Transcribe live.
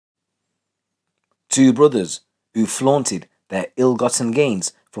Two brothers who flaunted their ill-gotten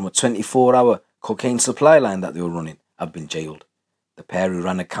gains from a 24-hour cocaine supply line that they were running have been jailed. The pair who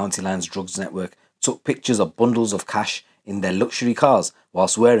ran a County Lines drugs network took pictures of bundles of cash in their luxury cars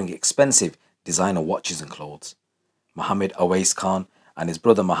whilst wearing expensive designer watches and clothes. Mohammed Awais Khan and his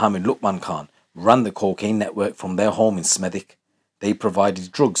brother Mohammed Luqman Khan ran the cocaine network from their home in Smethwick. They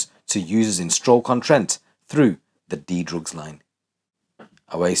provided drugs to users in Stoke-on-Trent through the D-Drugs line.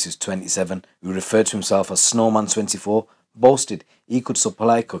 Awais, who's 27, who referred to himself as Snowman24, boasted he could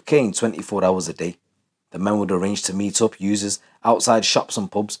supply cocaine 24 hours a day. The men would arrange to meet up users outside shops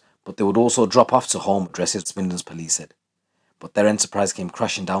and pubs, but they would also drop off to home addresses, Swindon's police said. But their enterprise came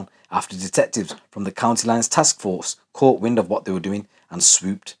crashing down after detectives from the County Lines task force caught wind of what they were doing and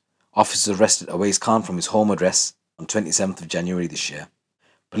swooped. Officers arrested Awais Khan from his home address on 27th of January this year.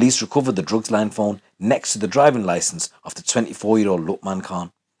 Police recovered the drugs line phone next to the driving licence of the 24-year-old Luqman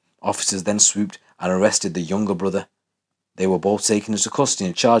Khan. Officers then swooped and arrested the younger brother. They were both taken into custody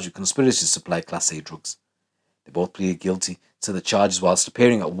and charged with conspiracy to supply Class A drugs. They both pleaded guilty to the charges whilst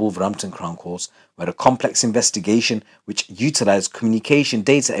appearing at Wolverhampton Crown Court, where a complex investigation which utilised communication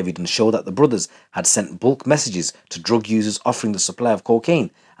data evidence showed that the brothers had sent bulk messages to drug users offering the supply of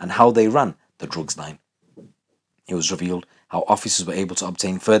cocaine and how they ran the drugs line. It was revealed how officers were able to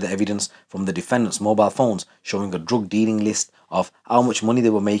obtain further evidence from the defendants' mobile phones showing a drug dealing list of how much money they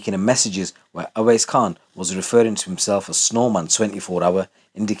were making and messages where Awais Khan was referring to himself as Snowman 24-hour,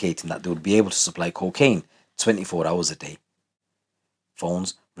 indicating that they would be able to supply cocaine 24 hours a day.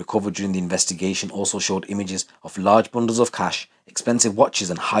 Phones recovered during the investigation also showed images of large bundles of cash, expensive watches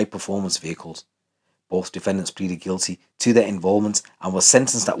and high-performance vehicles. Both defendants pleaded guilty to their involvement and were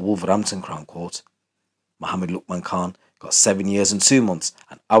sentenced at Wolverhampton Crown Court. Mohammed Luqman Khan got 7 years and 2 months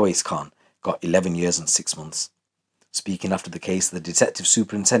and Awais Khan got 11 years and 6 months. Speaking after the case, the Detective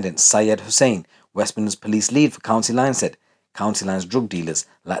Superintendent Syed Hussain, West Midlands Police lead for County Line, said, "County Line's drug dealers,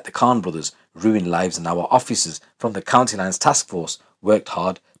 like the Khan brothers, ruin lives and our officers from the County Line's task force worked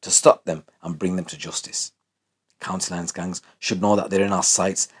hard to stop them and bring them to justice. County Line's gangs should know that they're in our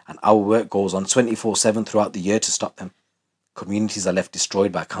sights and our work goes on 24/7 throughout the year to stop them. Communities are left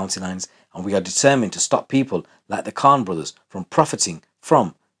destroyed by County Lines and we are determined to stop people like the Khan brothers from profiting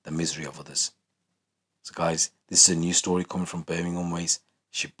from the misery of others." So guys, this is a new story coming from Birmingham Ways.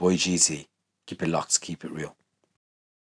 It's your boy GT. Keep it locked, keep it real.